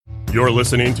You're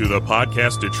listening to the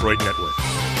Podcast Detroit Network.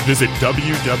 Visit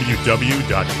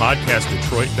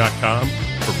www.podcastdetroit.com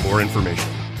for more information.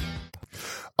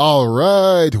 All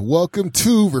right. Welcome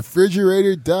to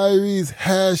Refrigerator Diaries.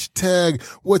 Hashtag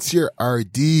what's your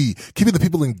RD? Keeping the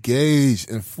people engaged,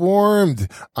 informed.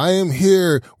 I am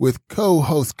here with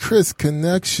co-host Chris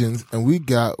Connections, and we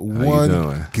got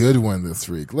one good one this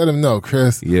week. Let him know,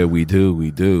 Chris. Yeah, we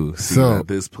do. See, so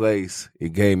this place,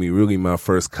 it gave me really my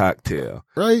first cocktail.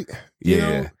 Right?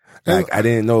 Yeah. Like, I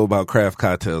didn't know about craft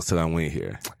cocktails till I went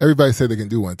here. Everybody said they can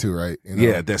do one too, right?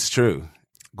 Yeah, that's true.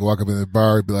 Go walk up in the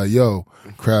bar, be like, yo,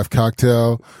 craft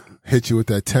cocktail, hit you with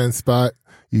that 10 spot,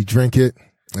 you drink it,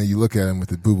 and you look at him with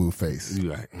the boo-boo face.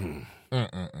 You like,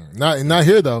 Not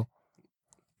here, though.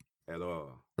 At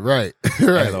all. Right.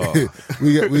 Right. At all.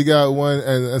 we got one,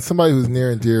 and somebody who's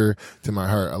near and dear to my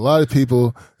heart. A lot of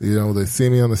people, they see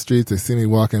me on the streets, they see me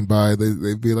walking by,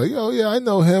 they be like, oh, yeah, I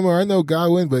know him, or I know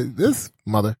Godwin, but this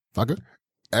motherfucker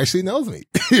actually knows me,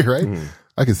 right?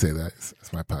 I can say that.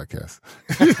 It's my podcast.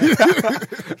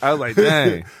 I was like,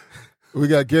 dang. We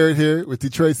got Garrett here with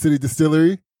Detroit City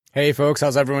Distillery. Hey, folks.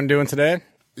 How's everyone doing today?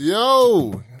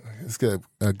 Yo! Let's get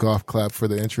a golf clap for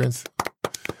the entrance.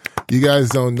 You guys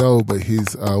don't know, but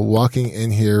he's walking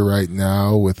in here right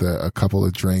now with a couple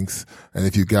of drinks. And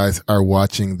if you guys are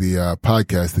watching the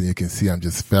podcast, then you can see I'm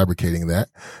just fabricating that.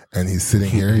 And he's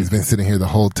sitting here. He's been sitting here the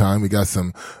whole time. We got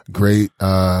some great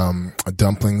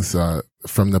dumplings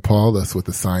from Nepal. That's what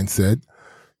the sign said.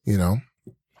 We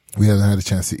haven't had a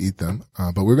chance to eat them,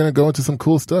 but we're going to go into some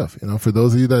cool stuff. For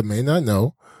those of you that may not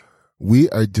know, we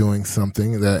are doing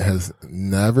something that has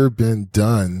never been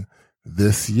done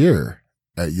this year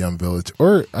at Yum Village,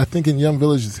 or I think in Yum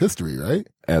Village's history, right?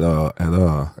 At all.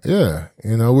 Yeah.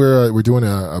 We're doing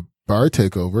a bar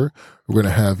takeover. We're going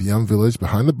to have Yum Village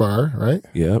behind the bar, right?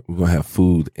 Yeah. We're going to have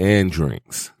food and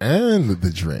drinks. And the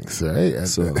drinks, right? And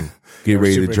so get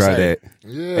ready to try excited. that.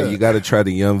 Yeah. And you got to try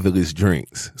the Yum Village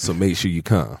drinks. So make sure you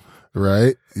come.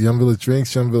 Right. Yum Village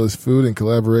drinks, Yum Village food in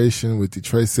collaboration with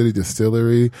Detroit City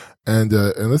Distillery. And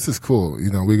this is cool.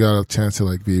 We got a chance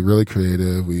to be really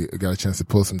creative. We got a chance to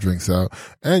pull some drinks out,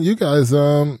 and you guys,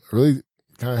 really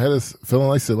kind of had us feeling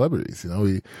like celebrities.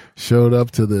 We showed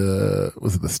up to the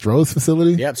Stroh's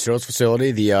facility? Yeah, Stroh's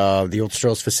facility, the old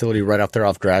Stroh's facility right out there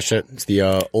off Gratiot. It's the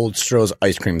old Stroh's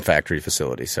ice cream factory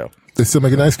facility. So they still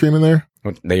making ice cream in there?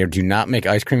 They do not make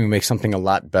ice cream. We make something a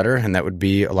lot better, and that would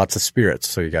be lots of spirits.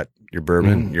 So you got your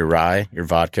bourbon, your rye, your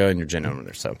vodka, and your gin over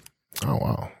there. So, oh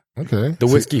wow, okay, the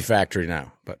whiskey factory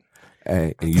now. But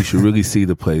and you should really see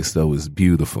the place though. It's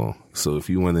beautiful. So if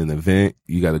you want an event,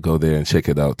 you got to go there and check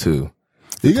it out too.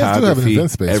 You guys do have an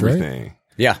event space, everything. Right?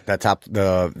 Yeah,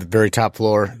 the very top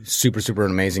floor, super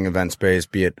amazing event space.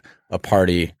 Be it a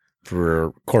party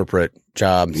for corporate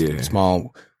jobs,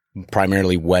 small,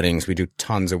 primarily weddings. We do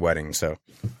tons of weddings, so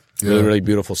really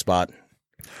beautiful spot.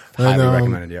 Highly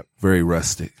recommended. Yep. Very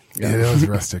rustic. Yeah, that was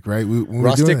rustic, right?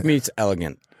 Rustic meets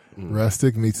elegant.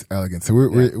 Rustic meets elegant. So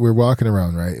we're walking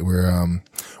around, right? We're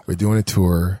doing a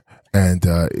tour, and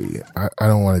I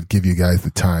don't want to give you guys the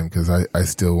time because I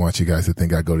still want you guys to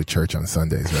think I go to church on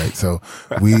Sundays, right? So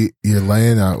you're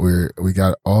laying out. We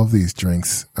got all of these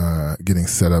drinks getting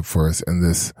set up for us in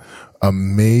this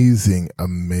amazing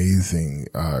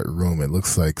room. It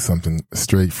looks like something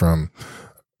straight from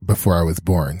before I was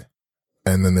born.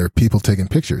 And then there are people taking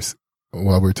pictures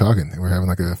while we're talking. We're having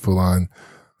a full-on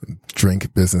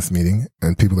drink business meeting,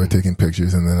 and people are taking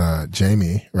pictures. And then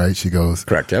Jamie, right? She goes,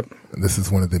 "Correct. Yep. This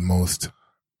is one of the most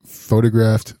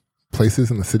photographed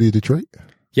places in the city of Detroit."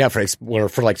 Yeah, for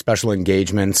special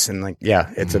engagements and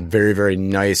it's a very, very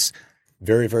nice,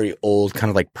 very, very old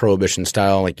kind of Prohibition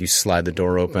style. You slide the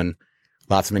door open,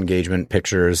 lots of engagement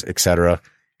pictures, etc.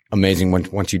 Amazing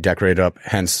once you decorate it up.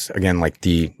 Hence, again,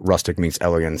 the rustic meets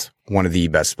elegance, one of the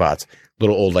best spots.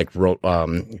 Little old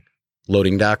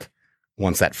loading dock.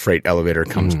 Once that freight elevator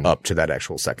comes up to that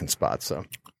actual second spot. So,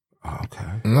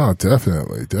 okay. No,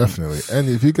 definitely. And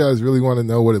if you guys really want to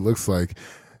know what it looks like,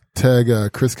 tag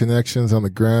Chris Connections on the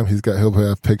gram. He'll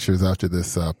have pictures after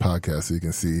this podcast, so you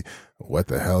can see what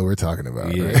the hell we're talking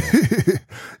about. Yeah. Right?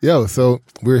 Yo, so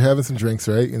we're having some drinks,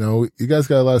 right? You guys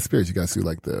got a lot of spirits. You guys do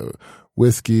the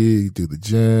whiskey, you do the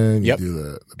gin, you do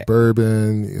the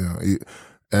bourbon,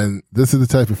 and this is the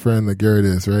type of friend that Garrett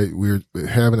is, right? We're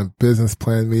having a business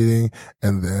plan meeting,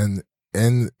 and then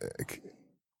in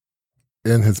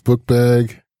his book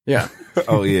bag. Yeah.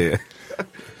 Oh yeah.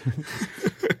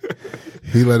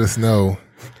 He let us know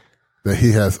that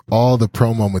he has all the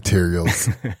promo materials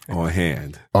on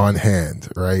hand,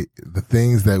 right? The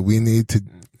things that we need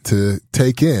to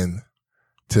take in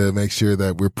to make sure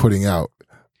that we're putting out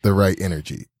the right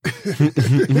energy.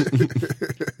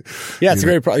 Yeah, it's a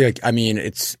great project. Like, I mean,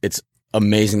 it's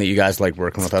amazing that you guys like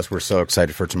working with us. We're so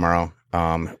excited for tomorrow.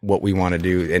 What we want to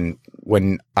do. And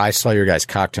when I saw your guys'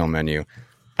 cocktail menu,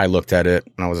 I looked at it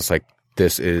and I was just like,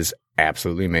 this is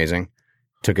absolutely amazing.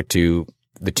 Took it to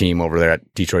the team over there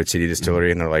at Detroit City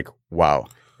Distillery, and they're like, wow,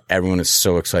 everyone is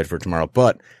so excited for tomorrow.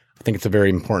 But I think it's a very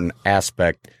important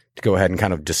aspect to go ahead and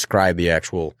kind of describe the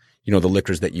actual, the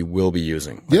liquors that you will be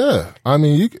using. Yeah. I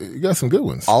mean, you got some good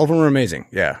ones. All of them are amazing.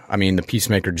 Yeah. I mean, the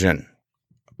Peacemaker Gin,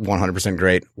 100%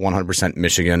 great, 100%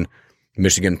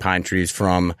 Michigan pine trees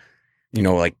from,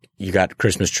 like you got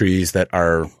Christmas trees that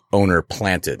our owner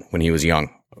planted when he was young,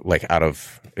 like out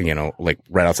of, like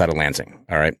right outside of Lansing.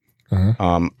 All right.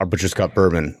 Uh-huh. Our Butcher's Cut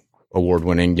bourbon,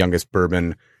 award-winning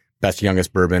best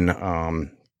youngest bourbon,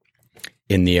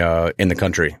 in the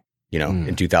country,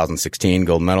 in 2016,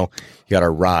 gold medal. You got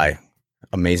our rye,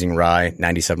 amazing rye,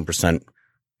 97%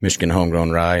 Michigan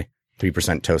homegrown rye,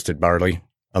 3% toasted barley,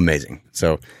 amazing.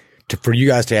 So for you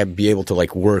guys to be able to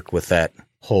like work with that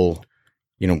whole,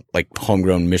 like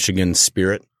homegrown Michigan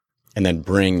spirit, and then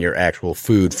bring your actual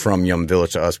food from Yum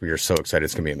Village to us, we are so excited.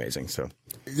 It's going to be amazing. So,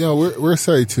 we're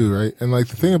excited too, right? And like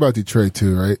the thing about Detroit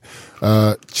too,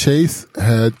 right? Chase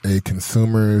had a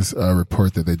consumers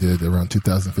report that they did around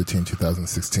 2015,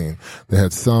 2016. They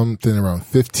had something around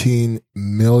 15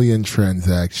 million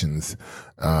transactions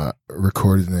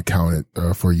recorded and accounted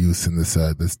for use in this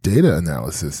data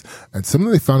analysis. And something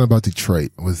they found about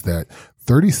Detroit was that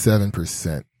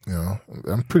 37%,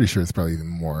 I'm pretty sure it's probably even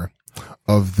more,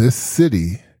 of this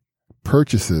city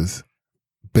purchases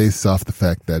based off the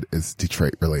fact that it's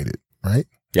Detroit related, right?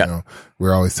 Yeah.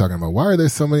 We're always talking about why are there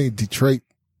so many Detroit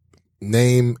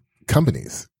name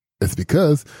companies? It's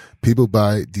because people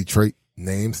buy Detroit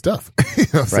name stuff.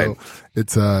 So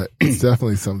it's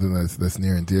definitely something that's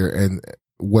near and dear. And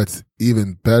what's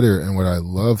even better and what I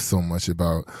love so much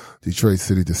about Detroit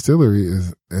City Distillery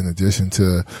is, in addition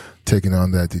to taking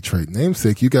on that Detroit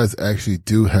namesake, you guys actually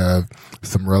do have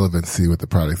some relevancy with the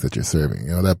products that you're serving.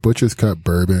 That Butcher's Cut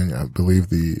bourbon, I believe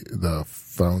the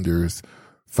founder's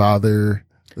father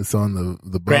is on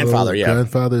the grandfather, bottle.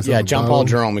 Grandfather's on the John bottle. Paul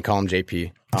Jerome, we call him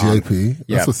JP. JP.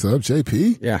 That's what's up,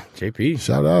 JP. Yeah, JP.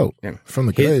 Shout out from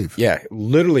the grave. Yeah,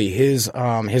 literally his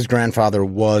grandfather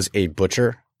was a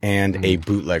butcher and a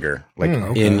bootlegger,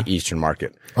 in Eastern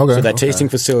Market. Okay. So that tasting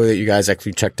facility that you guys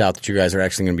actually checked out, that you guys are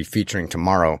actually going to be featuring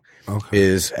tomorrow,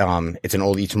 is it's an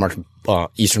old Eastern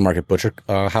Market butcher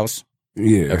house.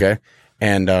 Yeah. Okay.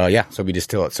 And so we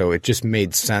distill it. So it just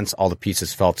made sense. All the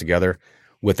pieces fell together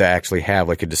with to actually have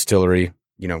like a distillery,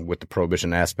 with the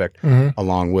prohibition aspect,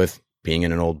 along with being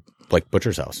in an old like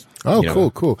butcher's house. Oh,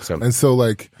 cool. So, and so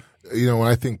like, when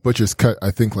I think Butcher's Cut,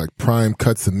 I think like prime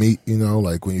cuts of meat,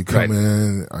 like when you come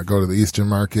in, I go to the Eastern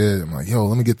Market, I'm like, yo,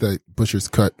 let me get that Butcher's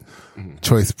Cut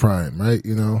Choice Prime, right?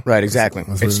 Right, exactly.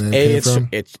 That's where the name came from?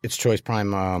 It's Choice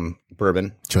Prime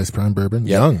bourbon. Choice Prime bourbon?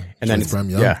 Yep. Young. And then Choice Prime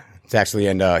Young. Yeah, it's actually,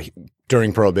 and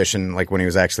during Prohibition, like when he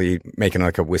was actually making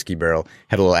like a whiskey barrel,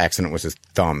 had a little accident with his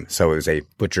thumb. So it was a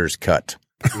Butcher's Cut.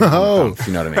 Oh,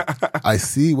 you know what I mean? I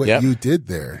see what you did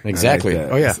there. Exactly. Like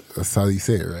that. Oh yeah, that's how you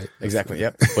say it, right? Exactly.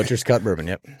 Yep. Butcher's Cut bourbon.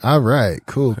 Yep. All right.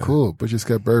 Cool. Butcher's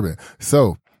Cut bourbon.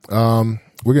 So,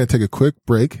 we're going to take a quick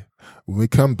break. When we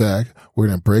come back, we're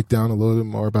going to break down a little bit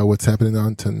more about what's happening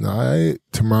on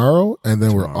tomorrow. And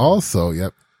then we're also,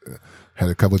 had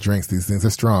a couple of drinks. These things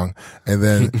are strong. And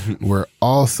then we're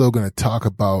also going to talk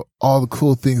about all the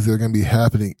cool things that are going to be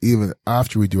happening even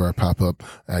after we do our pop-up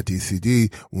at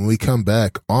DCD when we come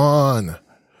back on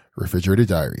Refrigerated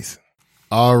Diaries.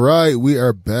 All right. We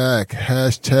are back.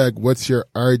 Hashtag what's your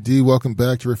RD? Welcome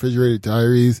back to Refrigerated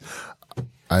Diaries.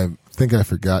 I think I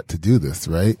forgot to do this,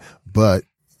 right? But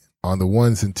on the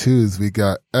ones and twos, we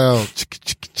got L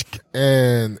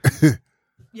and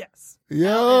yes.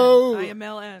 Yo, I am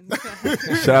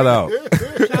LN. Shout out.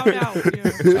 Shout out.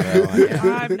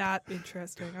 I'm not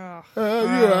interested. Oh,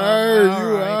 you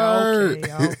are.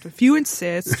 Okay, if you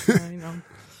insist. And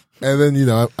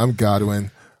then, I'm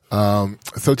Godwin.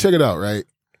 So check it out, right?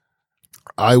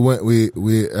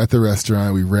 We at the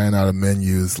restaurant, we ran out of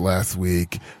menus last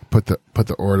week, put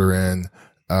the order in.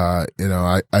 I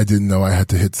didn't know I had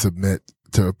to hit submit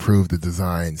to approve the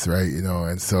designs, right?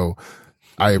 And so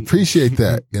I appreciate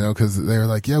that, cause they were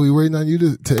like, yeah, we waiting on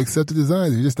you to accept the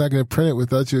designs. You're just not going to print it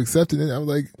without you accepting it. I was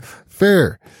like,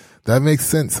 fair. That makes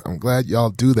sense. I'm glad y'all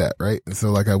do that, right? And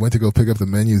so I went to go pick up the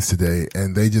menus today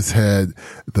and they just had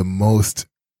the most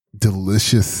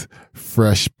delicious,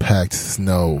 fresh packed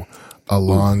snow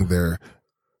along their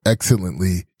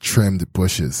excellently trimmed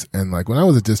bushes. And like when I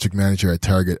was a district manager at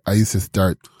Target, I used to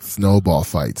start snowball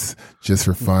fights just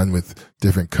for fun with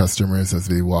different customers as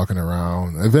they walking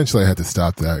around. Eventually I had to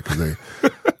stop that because they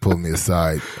pulled me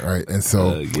aside. Right. And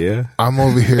so I'm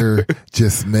over here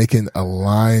just making a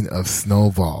line of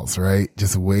snowballs, right?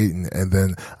 Just waiting. And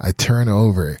then I turn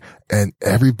over and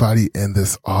everybody in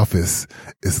this office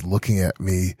is looking at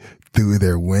me through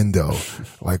their window.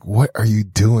 Like, what are you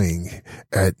doing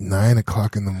at 9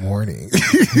 o'clock in the morning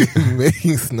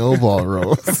making snowball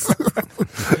rolls?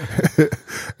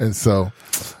 And so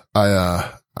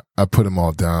I put them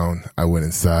all down. I went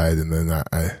inside and then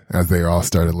I, as they all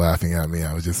started laughing at me,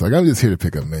 I was just like, I'm just here to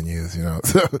pick up menus, you know?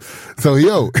 So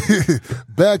yo,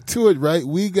 back to it, right?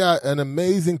 We got an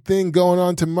amazing thing going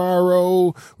on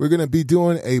tomorrow. We're going to be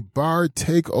doing a bar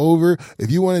takeover.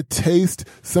 If you want to taste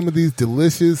some of these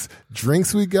delicious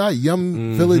drinks we got,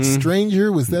 Yum Village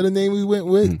Stranger, was that a name we went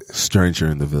with? Stranger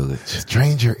in the Village.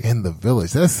 Stranger in the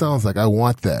Village. That sounds like I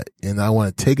want that and I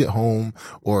want to take it home,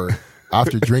 or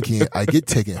after drinking it, I get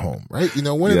taken home, right? You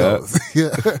know, one of those.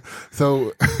 Yeah.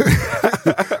 So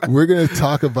we're going to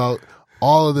talk about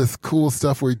all of this cool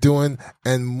stuff we're doing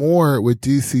and more with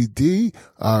DCD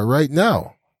right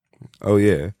now. Oh,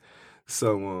 yeah.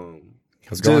 So,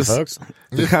 how's it going, folks?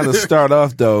 To kind of start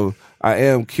off, though, I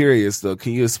am curious, though.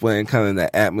 Can you explain kind of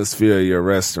the atmosphere of your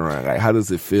restaurant? Like, how does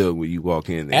it feel when you walk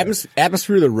in there?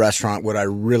 Atmosphere of the restaurant, what I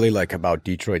really like about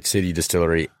Detroit City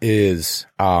Distillery is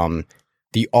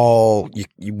you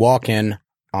walk in,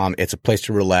 it's a place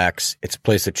to relax, it's a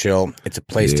place to chill, it's a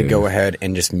place to go ahead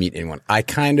and just meet anyone. I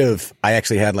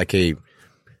actually had like an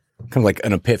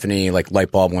epiphany, like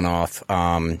light bulb went off,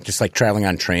 just like traveling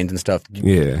on trains and stuff.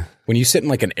 Yeah. When you sit in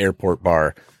like an airport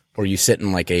bar or you sit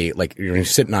in like you're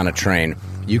sitting on a train,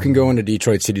 you can go into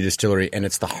Detroit City Distillery and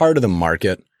it's the heart of the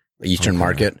market, the Eastern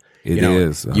market. It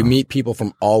is. You meet people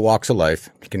from all walks of life.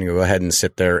 You can go ahead and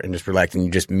sit there and just relax and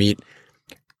you just meet.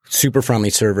 Super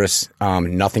friendly service,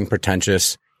 nothing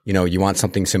pretentious. You know, you want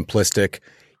something simplistic.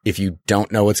 If you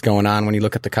don't know what's going on when you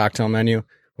look at the cocktail menu,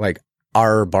 like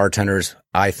our bartenders,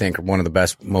 I think are one of the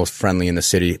best, most friendly in the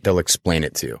city. They'll explain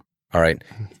it to you. All right.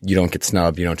 You don't get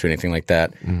snubbed. You don't do anything like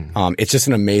that. It's just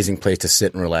an amazing place to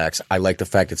sit and relax. I like the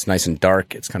fact it's nice and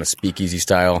dark. It's kind of speakeasy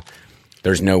style.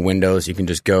 There's no windows. You can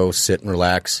just go sit and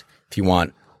relax. If you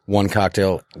want one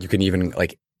cocktail, you can even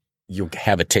you'll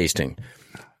have a tasting.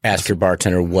 Ask your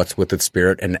bartender what's with its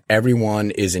spirit, and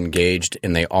everyone is engaged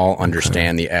and they all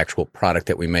understand the actual product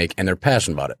that we make and they're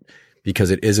passionate about it because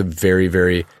it is a very,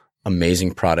 very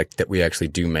amazing product that we actually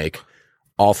do make,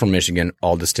 all from Michigan,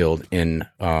 all distilled in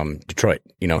Detroit.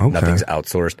 You know, nothing's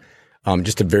outsourced.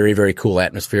 Just a very, very cool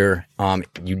atmosphere.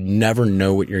 You never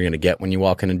know what you're going to get when you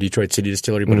walk in a Detroit City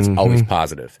Distillery, but it's always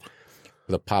positive.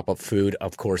 The pop-up food,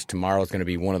 of course, tomorrow is going to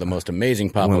be one of the most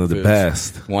amazing pop-up foods. One of the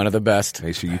best. One of the best.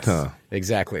 Make sure you come.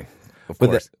 Exactly. Of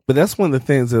course. But that's one of the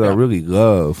things that I really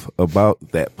love about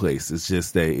that place. It's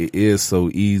just that it is so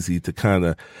easy to kind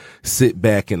of sit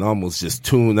back and almost just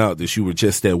tune out that you were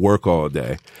just at work all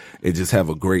day and just have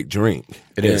a great drink.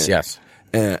 It is, yes.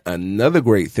 And another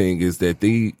great thing is that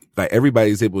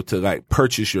everybody's able to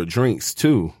purchase your drinks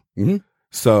too. Mm-hmm.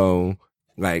 So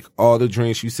all the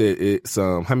drinks, you said it's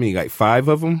how many? 5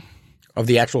 of them of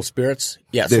the actual spirits.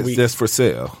 Yeah, that's for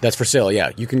sale. That's for sale. Yeah,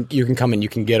 you can come in. You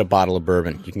can get a bottle of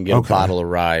bourbon. You can get a bottle of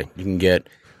rye. You can get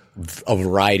a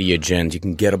variety of gins. You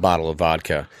can get a bottle of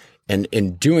vodka. And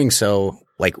in doing so,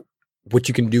 what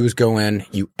you can do is go in.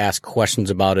 You ask questions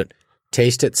about it,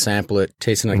 taste it, sample it,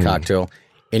 taste it in a cocktail.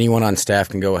 Anyone on staff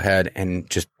can go ahead and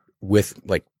just with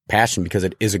passion because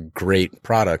it is a great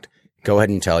product. Go ahead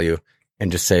and tell you.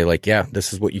 And just say yeah,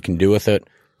 this is what you can do with it.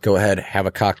 Go ahead, have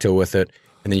a cocktail with it,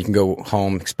 and then you can go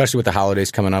home, especially with the holidays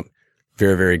coming up.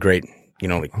 Very, very great,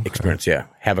 experience. Yeah,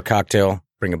 have a cocktail,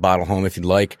 bring a bottle home if you'd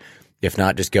like. If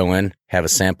not, just go in, have a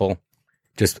sample.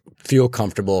 Just feel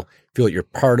comfortable. Feel that you're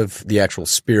part of the actual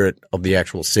spirit of the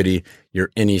actual city.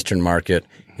 You're in Eastern Market,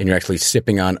 and you're actually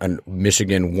sipping on a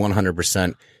Michigan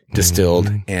 100% distilled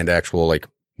and actual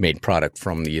made product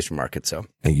from the Eastern Market. So,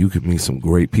 and you could meet some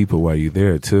great people while you're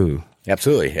there too.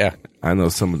 Absolutely, yeah. I know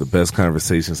some of the best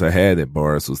conversations I had at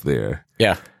bars was there.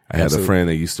 Yeah. I had a friend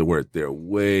that used to work there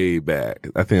way back.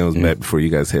 I think it was back before you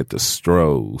guys had the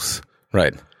Strohs.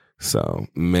 Right. So,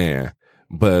 man.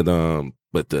 But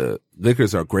the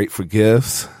liquors are great for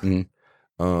gifts.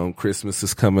 Christmas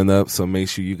is coming up, so make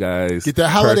sure you guys get that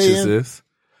holiday in. This.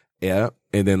 Yeah.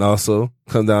 And then also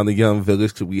come down to Yum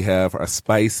Village because we have our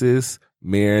spices,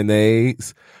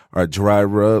 marinades, our dry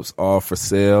rubs, all for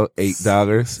sale,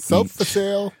 $8. Soap each. For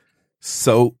sale.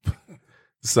 Soap.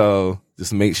 So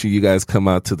just make sure you guys come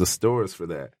out to the stores for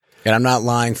that. And I'm not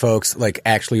lying, folks. Like,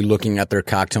 actually looking at their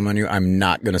cocktail menu, I'm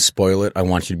not going to spoil it. I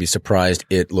want you to be surprised.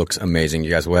 It looks amazing. You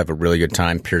guys will have a really good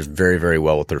time. Pairs very, very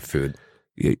well with their food.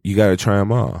 You got to try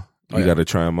them all. You got to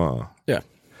try them all. Yeah.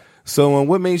 So,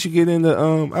 what made you get into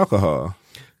alcohol?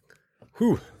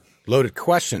 Whew. Loaded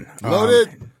question.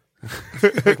 Loaded.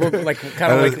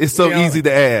 It's so easy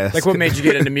to ask. Like, what made you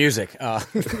get into music?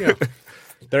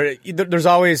 There's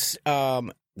always.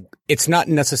 It's not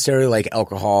necessarily like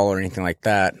alcohol or anything like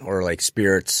that, or like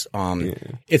spirits.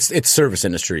 It's service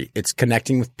industry. It's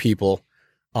connecting with people.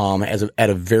 At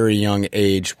a very young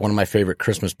age, one of my favorite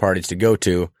Christmas parties to go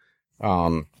to,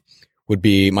 would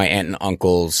be my aunt and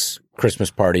uncle's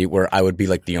Christmas party, where I would be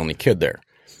like the only kid there,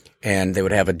 and they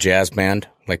would have a jazz band,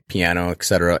 like piano,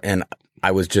 etc. And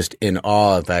I was just in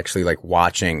awe of actually like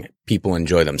watching people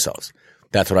enjoy themselves.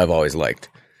 That's what I've always liked.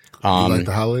 You like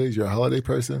the holidays? You're a holiday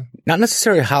person? Not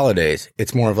necessarily holidays.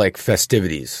 It's more of like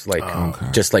festivities, like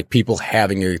just like people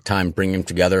having a good time, bringing them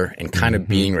together, and kind of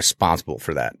being responsible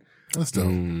for that. That's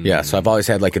dope. Yeah. So I've always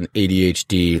had like an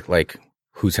ADHD, like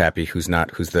who's happy, who's not,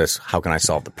 who's this, how can I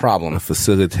solve the problem? A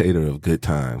facilitator of good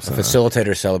times. A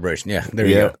facilitator celebration. Yeah. There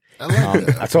you go. I like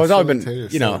that. So I've always been,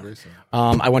 Facilitator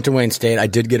I went to Wayne State. I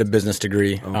did get a business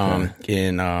degree,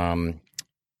 business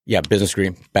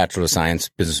degree, Bachelor of Science,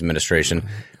 Business Administration,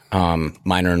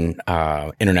 minor in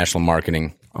international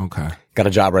marketing. Okay. Got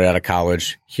a job right out of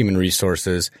college, human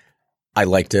resources. I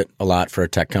liked it a lot for a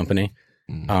tech company.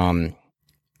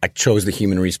 I chose the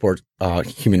human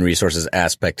resources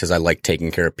aspect because I like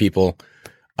taking care of people.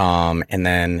 And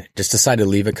then just decided to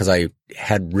leave it because I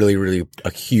had really, really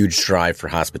a huge drive for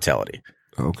hospitality.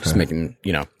 Okay. Just making,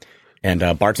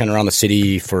 and bartender around the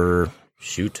city for,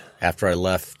 after I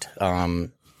left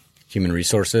human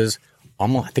resources, I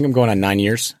think I'm going on 9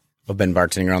 years. I've been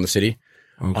bartending around the city.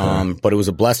 Okay. But it was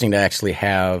a blessing to actually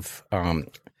have,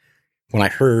 when I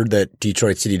heard that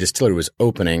Detroit City Distillery was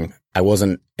opening, I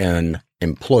wasn't an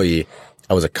employee.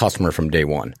 I was a customer from day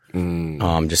one.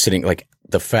 Just sitting, like,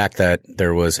 the fact that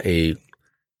there was a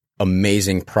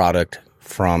amazing product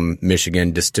from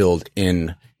Michigan distilled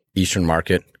in Eastern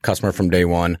Market, customer from day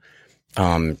one.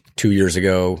 3 years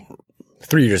ago, I've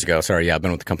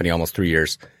been with the company almost 3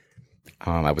 years.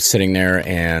 I was sitting there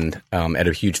and at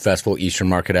a huge festival, Eastern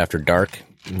Market After Dark.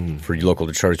 For you local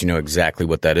Detroiters, you know exactly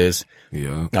what that is.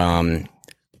 Yeah.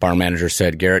 Bar manager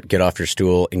said, "Garrett, get off your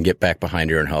stool and get back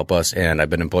behind here and help us." And I've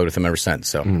been employed with him ever since.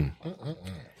 So,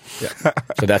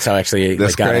 so that's how I actually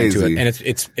got into it. And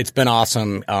it's been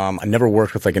awesome. I never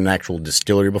worked with like an actual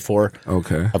distillery before.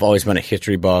 Okay. I've always been a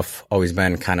history buff. Always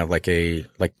been kind of like a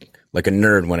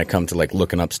nerd when it comes to like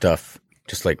looking up stuff.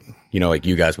 Just like like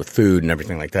you guys with food and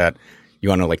everything like that. You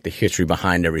want to know like the history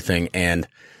behind everything, and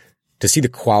to see the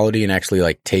quality and actually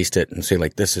like taste it and say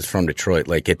like this is from Detroit,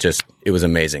 like it was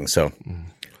amazing. So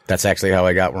that's actually how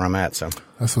I got where I'm at. So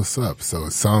that's what's up. So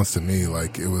it sounds to me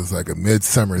like it was like a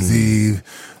midsummer's eve.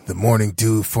 The morning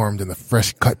dew formed in the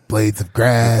fresh cut blades of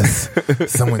grass.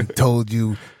 Someone told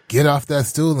you, get off that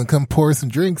stool and come pour some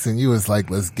drinks. And you was like,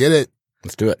 let's get it.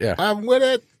 Let's do it. Yeah. I'm with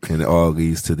it. And it all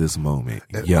leads to this moment.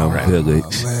 Young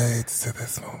Village leads to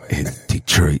this moment. in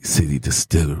Detroit City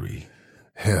Distillery.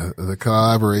 Yeah, the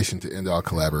collaboration to end all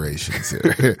collaborations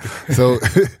here. So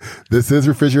this is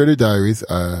Refrigerator Diaries,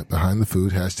 behind the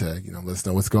food, hashtag, let us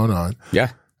know what's going on.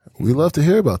 Yeah. We love to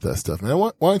hear about that stuff, man.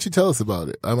 Why don't you tell us about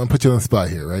it? I'm going to put you on the spot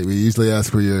here, right? We usually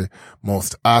ask for your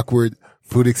most awkward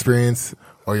food experience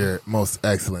or your most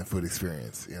excellent food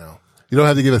experience, You don't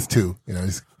have to give us two,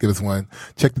 just give us one.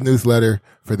 Check the newsletter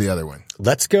for the other one.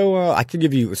 Let's go. I could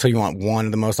give you, so you want one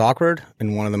of the most awkward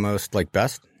and one of the most like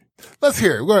best? Let's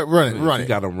hear it. Run it. You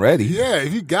got them ready. Yeah,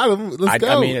 if you got them, let's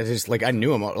go. I mean, it's just like I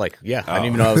knew him. Like, yeah, I didn't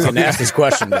even know I was going to ask this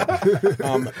question.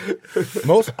 But,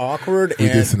 most awkward. We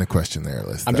did send a question there.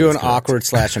 I'm doing awkward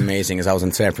 / amazing. As I was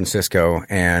in San Francisco,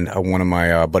 and one of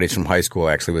my buddies from high school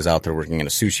actually was out there working in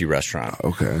a sushi restaurant.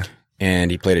 Okay, and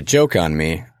he played a joke on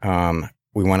me.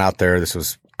 We went out there. This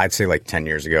was, I'd say, like 10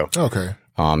 years ago. Okay.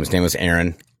 His name was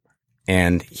Aaron,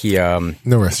 and he no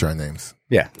restaurant names.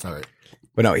 Yeah. All right.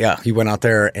 But no, yeah, he went out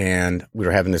there and we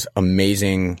were having this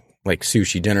amazing like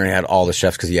sushi dinner. He had all the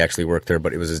chefs because he actually worked there,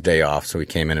 but it was his day off. So he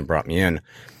came in and brought me in,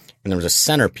 and there was a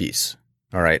centerpiece,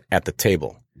 all right, at the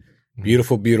table.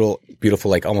 Beautiful,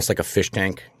 like almost like a fish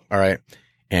tank. All right.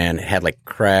 And it had like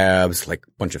crabs, like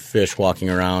a bunch of fish walking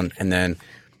around. And then,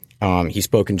 he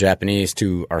spoke in Japanese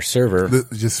to our server.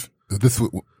 This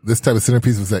type of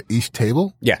centerpiece was at each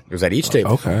table? Yeah, it was at each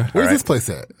table. Okay. Where's this place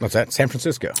at? What's that? San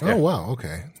Francisco. Oh, wow.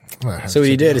 Okay. So what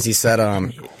he did is he said,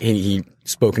 he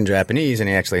spoke in Japanese, and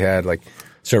he actually had like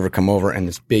server come over, and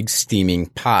this big steaming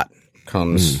pot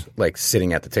comes like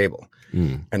sitting at the table.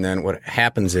 And then what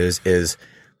happens is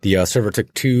the server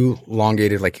took 2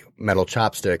 elongated like metal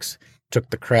chopsticks, took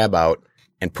the crab out,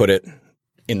 and put it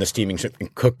in the steaming ship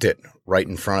and cooked it right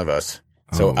in front of us.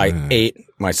 So I ate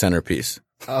my centerpiece.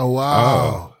 Oh,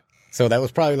 wow. So that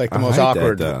was probably like the most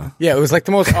awkward. Yeah, it was like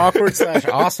the most awkward /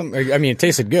 awesome. I mean, it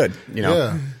tasted good, you know.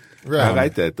 Yeah. Right. I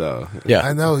like that though. Yeah,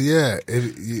 I know. Yeah,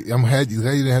 you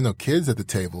didn't have no kids at the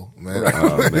table, man.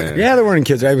 Oh man. yeah, there weren't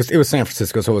kids. It was San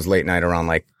Francisco, so it was late night, around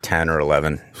like 10 or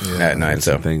 11 at night.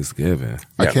 So Thanksgiving.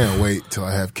 I can't wait till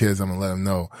I have kids. I'm gonna let them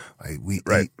know, like, we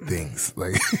eat things.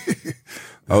 Like,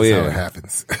 that's how it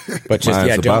happens. But just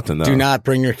Mine's do not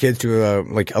bring your kids to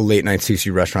a late night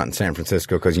sushi restaurant in San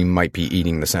Francisco, because you might be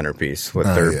eating the centerpiece, what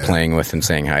they're playing with and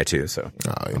saying hi to. So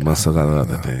I must have got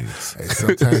other things. Hey,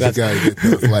 sometimes you gotta get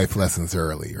those life lessons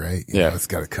early, right? You know, it's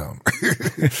gotta come.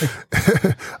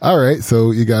 All right,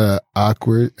 so you got an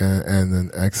awkward and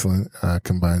an excellent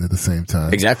combined at the same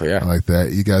time. Exactly. Yeah, I like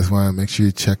that. You guys want to make sure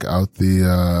you check out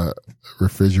the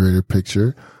refrigerator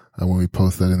picture when we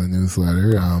post that in the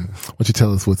newsletter. Why don't you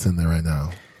tell us what's in there right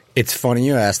now? it's funny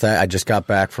you asked that. I just got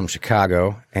back from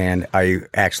Chicago, and I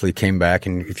actually came back.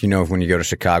 And if you know, when you go to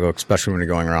Chicago, especially when you're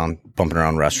going around bumping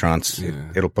around restaurants,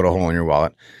 it'll put a hole in your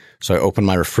wallet. So I opened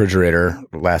my refrigerator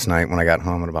last night when I got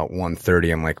home at about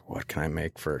 1:30. I'm like, what can I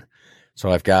make for?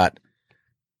 So I've got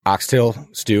oxtail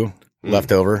stew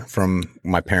left over from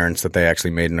my parents that they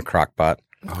actually made in a crock pot.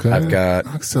 Okay. I've got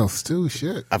oxtail stew.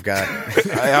 Shit. I've got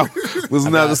I was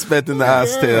not expecting the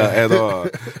oxtail at all.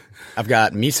 I've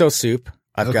got miso soup.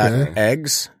 I've got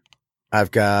eggs.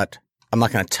 I've got. I'm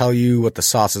not going to tell you what the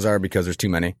sauces are because there's too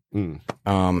many.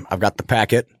 I've got the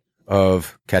packet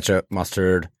of ketchup,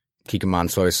 mustard,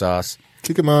 Kikkoman soy sauce.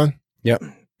 Kikkoman. Yep.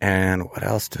 And what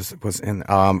else was in?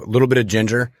 A little bit of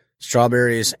ginger,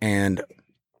 strawberries, and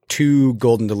 2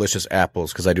 Golden Delicious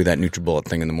apples, because I do that NutriBullet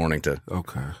thing in the morning to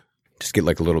just get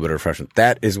like a little bit of refreshment.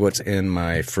 That is what's in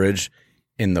my fridge.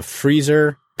 In the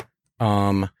freezer,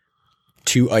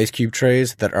 2 ice cube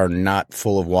trays that are not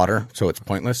full of water, so it's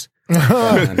pointless.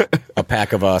 And a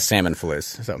pack of salmon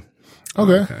fillets. So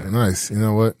okay, nice. You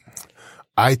know what?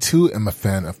 I too am a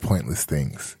fan of pointless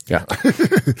things. Yeah,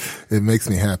 it makes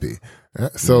me happy.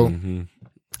 So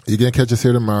you're gonna catch us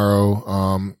here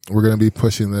tomorrow. We're gonna be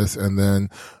pushing this, and then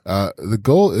the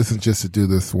goal isn't just to do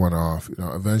this one off. You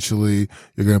know, eventually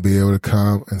you're gonna be able to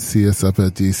come and see us up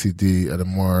at DCD at a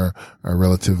more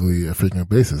relatively frequent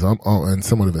basis. And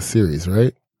somewhat of a series,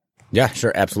 right? yeah,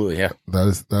 sure, absolutely, yeah.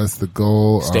 That's the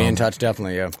goal. Stay in touch,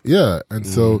 definitely, yeah. Yeah, and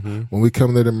so when we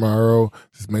come there tomorrow,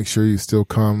 just make sure you still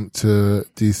come to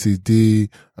DCD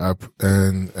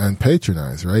and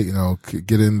patronize, right? You know,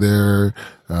 get in there,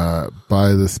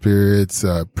 buy the spirits,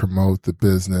 promote the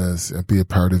business, and be a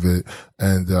part of it.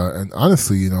 And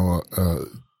honestly, you know,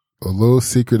 a little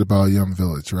secret about Yum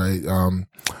Village, right?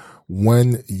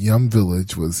 When Yum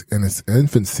Village was in its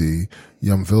infancy,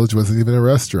 Yum Village wasn't even a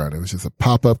restaurant. It was just a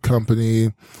pop-up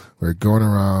company. We're going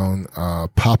around,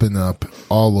 popping up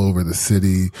all over the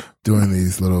city, doing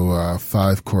these little,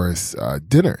 5-course,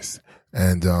 dinners.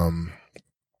 And,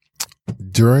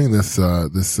 during this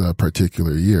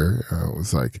particular year, it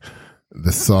was like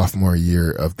the sophomore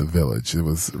year of the village. It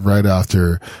was right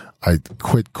after I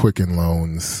quit Quicken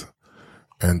Loans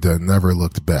and, never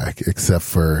looked back except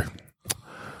for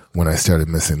when I started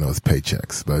missing those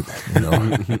paychecks. But, you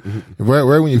know, right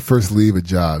when you first leave a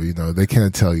job, you know, they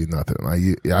can't tell you nothing.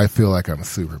 Like, I feel like I'm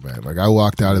Superman. Like, I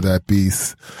walked out of that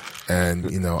beast and,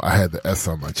 you know, I had the S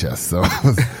on my chest. So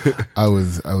I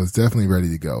was definitely ready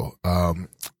to go.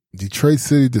 Detroit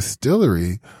City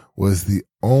Distillery was the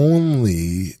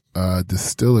only,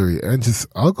 distillery and just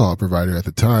alcohol provider at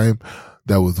the time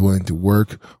that was willing to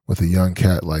work with a young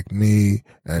cat like me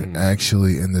and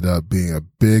actually ended up being a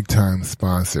big time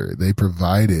sponsor. They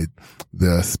provided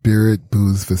the spirit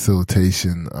booze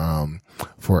facilitation,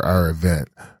 for our event,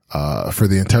 for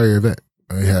the entire event.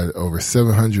 We had over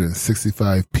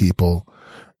 765 people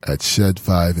at Shed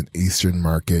 5 in Eastern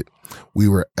Market. We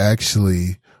were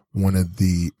actually one of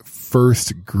the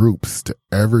first groups to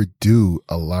ever do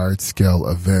a large scale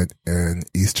event in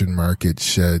Eastern Market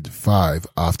Shed 5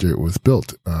 after it was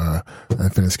built,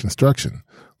 and finished construction.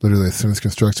 Literally, as soon as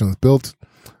construction was built,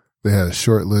 they had a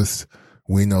short list.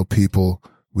 We know people.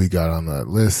 We got on that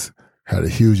list, had a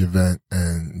huge event,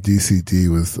 and DCD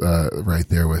was, right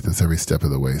there with us every step of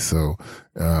the way. So,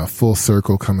 full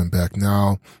circle coming back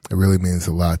now. It really means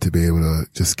a lot to be able to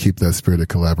just keep that spirit of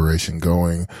collaboration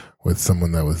going with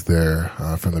someone that was there,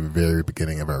 from the very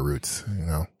beginning of our roots, you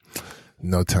know.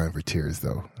 No time for tears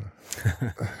though.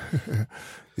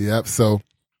 Yep. So,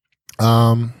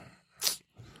 I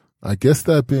guess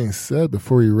that being said,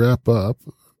 before we wrap up,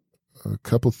 a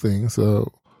couple things.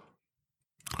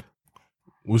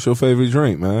 What's your favorite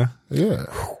drink, man? Yeah.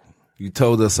 You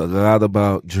told us a lot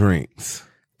about drinks.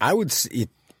 I would say,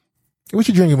 What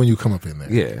you drinking when you come up in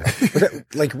there? Yeah.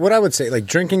 like what I would say, like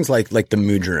drinking's like the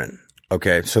mood you're in.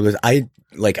 Okay, so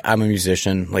I'm a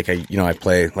musician. Like I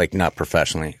play like not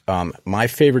professionally. My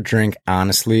favorite drink,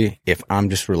 honestly, if I'm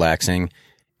just relaxing,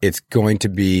 it's going to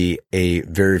be a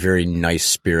very, very nice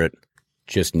spirit,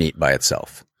 just neat by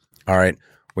itself. All right.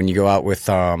 When you go out with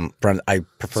friends, I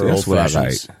prefer old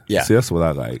fashions. Like. Yeah. See, that's what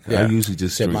I like. Yeah. I usually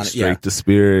just Sip drink on it, straight the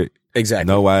spirit.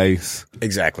 Exactly. No ice.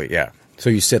 Exactly. Yeah. So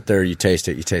you sit there, you taste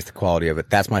it, you taste the quality of it.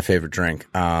 That's my favorite drink.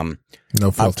 No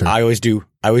filter. I always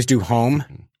do home.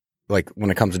 Like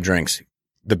when it comes to drinks,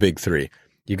 the big three.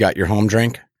 You got your home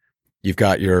drink, you've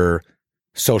got your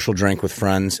social drink with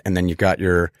friends, and then you've got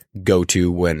your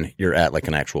go-to when you're at like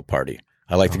an actual party.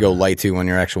 I like to go light to when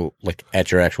you're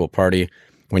at your actual party.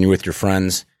 When you're with your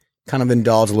friends, kind of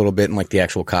indulge a little bit in like the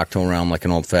actual cocktail realm, like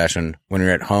an old fashioned. When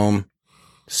you're at home,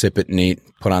 sip it neat,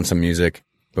 put on some music,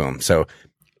 boom. So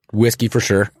whiskey for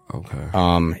sure.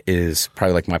 Okay. Is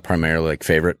probably like my primarily like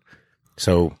favorite.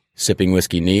 So sipping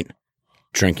whiskey neat,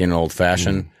 drinking old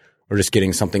fashioned, or just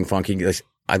getting something funky.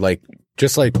 I like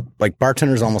just like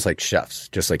bartenders, almost like chefs,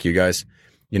 just like you guys.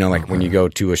 You know, like when you go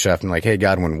to a chef and like, hey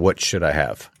Godwin, what should I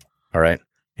have? All right,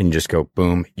 and you just go,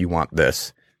 boom, you want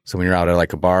this. So when you're out at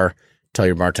like a bar, tell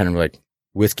your bartender like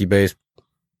whiskey based,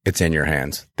 it's in your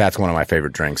hands. That's one of my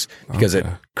favorite drinks because it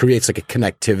creates like a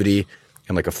connectivity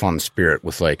and like a fun spirit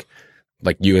with like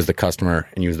you as the customer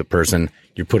and you as the person.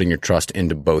 You're putting your trust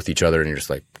into both each other and you're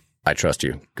just like, I trust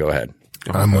you. Go ahead.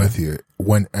 I'm with you.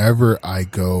 Whenever I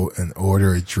go and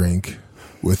order a drink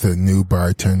with a new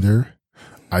bartender,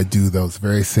 I do those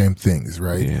very same things,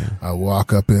 right? Yeah. I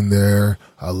walk up in there,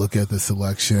 I look at the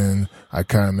selection, I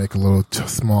kind of make a little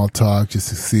small talk just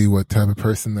to see what type of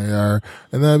person they are.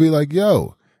 And then I'll be like,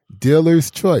 yo, dealer's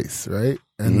choice, right?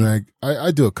 And like,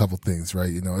 I do a couple things,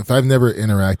 right? You know, if I've never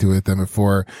interacted with them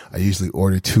before, I usually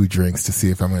order 2 drinks to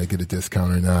see if I'm going to get a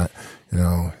discount or not. You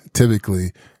know,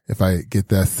 typically, if I get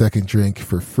that second drink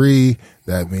for free,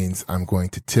 that means I'm going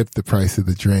to tip the price of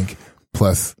the drink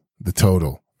plus the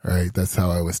total, right? That's how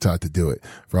I was taught to do it.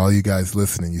 For all you guys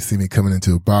listening, you see me coming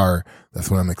into a bar, that's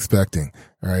what I'm expecting,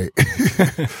 right?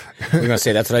 I'm going to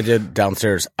say that's what I did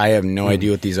downstairs. I have no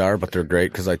idea what these are, but they're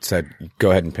great because I said,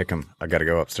 go ahead and pick them. I got to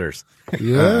go upstairs.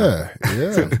 Yeah.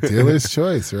 Dealer's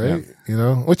choice, right? Yeah. You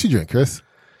know, what you drink, Chris?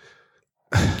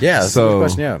 Yeah, that's a good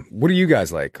question. Yeah. What do you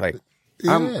guys like? Like,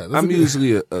 I'm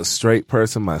usually a straight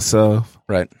person myself.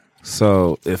 Right.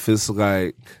 So if it's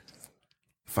like,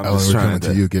 if I'm just trying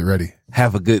to you, get ready,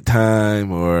 have a good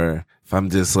time, or if I'm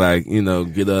just like, you know,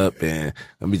 get up and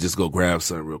let me just go grab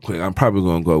something real quick, I'm probably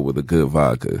going to go with a good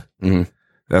vodka. Mm-hmm.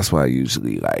 That's what I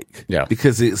usually like. Yeah.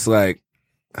 Because it's like,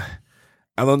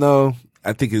 I don't know.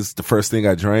 I think it's the first thing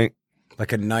I drank.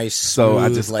 Like a nice, so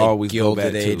smooth, I just like always gilded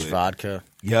go back age to it. vodka.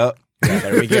 Yep. Yeah,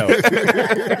 there we go.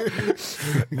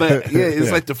 But yeah,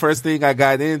 it's like the first thing I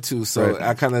got into. So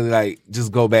I kind of like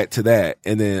just go back to that.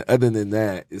 And then other than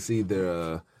that, it's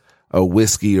either a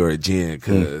whiskey or a gin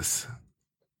because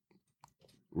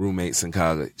roommates in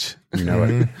college. You know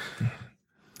it.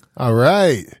 All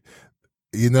right.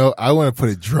 You know, I want to put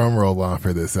a drum roll on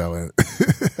for this, Ellen.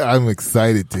 I'm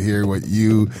excited to hear what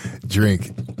you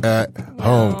drink at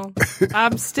home.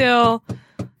 I'm still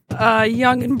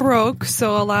young and broke,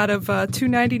 so a lot of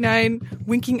 $2.99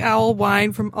 Winking Owl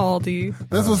wine from Aldi.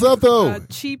 That's what's up, though.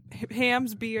 Cheap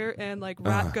Hams beer and like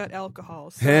rot gut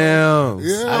alcohol. So Hams.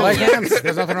 Yeah. I like hams.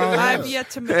 There's nothing wrong with I've hams. yet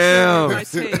to mature my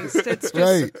taste. It's just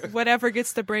Right. whatever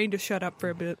gets the brain to shut up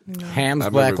for a bit. You know. Hams, I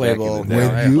Black remember back in Label. the day.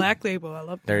 When you- Black Label, I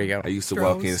love that. There you go. I used to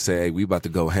walk in and say, hey, we about to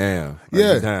go ham. Are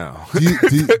Yeah. you down?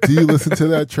 Do you listen to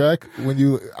that track when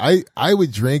you? I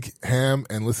would drink ham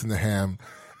and listen to ham,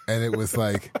 and it was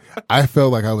like I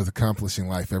felt like I was accomplishing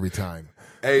life every time.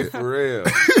 Hey, for real.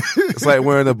 It's like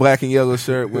wearing a black and yellow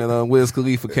shirt when Wiz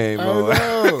Khalifa came I on.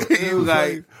 know. He It was was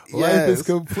like, life is yes.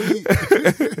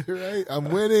 complete. Right? I'm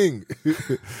winning.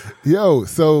 Yo,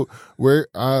 so we're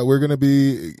gonna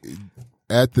be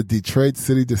at the Detroit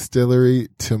City Distillery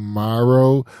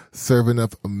tomorrow, serving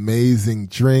up amazing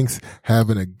drinks,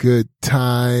 having a good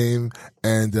time.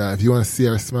 And if you want to see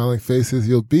our smiling faces,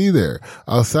 you'll be there.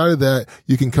 Outside of that,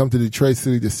 you can come to Detroit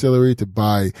City Distillery to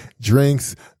buy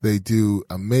drinks. They do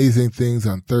amazing things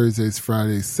on Thursdays,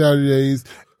 Fridays, Saturdays.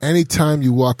 Anytime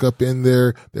you walk up in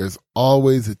there, there's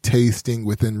always a tasting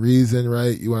within reason,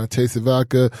 right? You want to taste the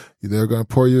vodka, they're going to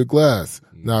pour you a glass.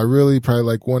 Not really, probably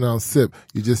like 1 ounce sip.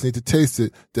 You just need to taste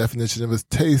it. Definition of a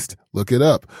taste, look it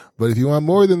up. But if you want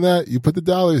more than that, you put the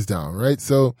dollars down, right?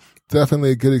 So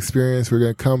definitely a good experience. We're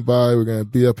going to come by. We're going to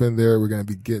be up in there. We're going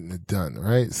to be getting it done,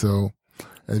 right? So,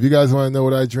 and if you guys want to know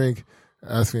what I drink,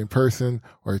 ask me in person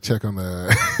or check on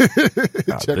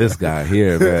the this guy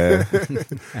here, man.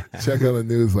 check on the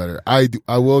newsletter. I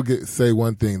will say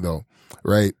one thing though,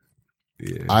 right?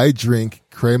 Yeah. I drink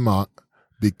Cremant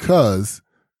because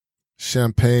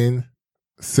champagne,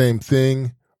 same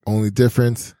thing, only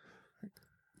difference,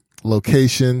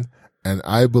 location, and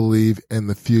I believe in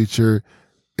the future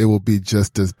it will be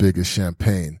just as big as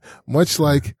champagne. Much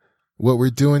like what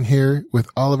we're doing here with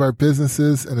all of our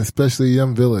businesses and especially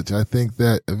Yum Village. I think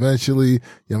that eventually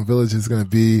Yum Village is going to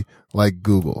be like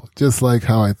Google, just like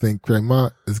how I think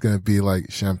Cremant is going to be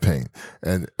like champagne,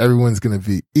 and everyone's going to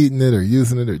be eating it or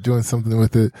using it or doing something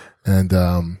with it. And,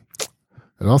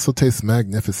 it also tastes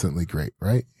magnificently great,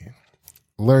 right?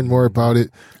 Learn more about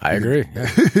it. I agree.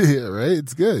 Yeah, right?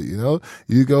 It's good. You know,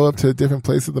 you go up to a different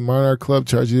place at the Monarch Club,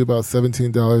 charge you about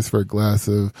 $17 for a glass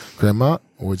of Cremant,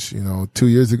 which, 2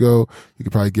 years ago, you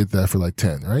could probably get that for like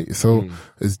 10, right? So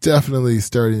it's definitely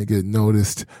starting to get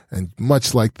noticed. And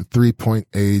much like the 3-point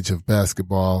age of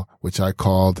basketball, which I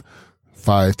called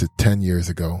 5 to 10 years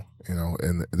ago,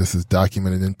 and this is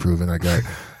documented and proven. I got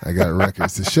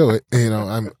records to show it.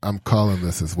 I'm calling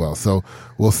this as well. So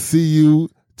we'll see you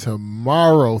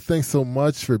tomorrow. Thanks so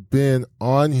much for being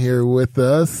on here with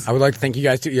us. I would like to thank you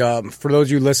guys too. For those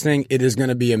of you listening, it is going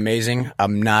to be amazing.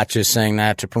 I'm not just saying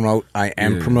that to promote. I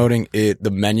am promoting it,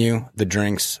 the menu, the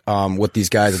drinks, what these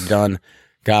guys have done.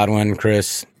 Godwin,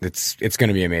 Chris, it's going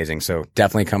to be amazing. So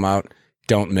definitely come out.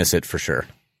 Don't miss it for sure.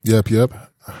 Yep.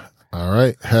 All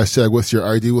right. # what's your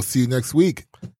ID? We'll see you next week.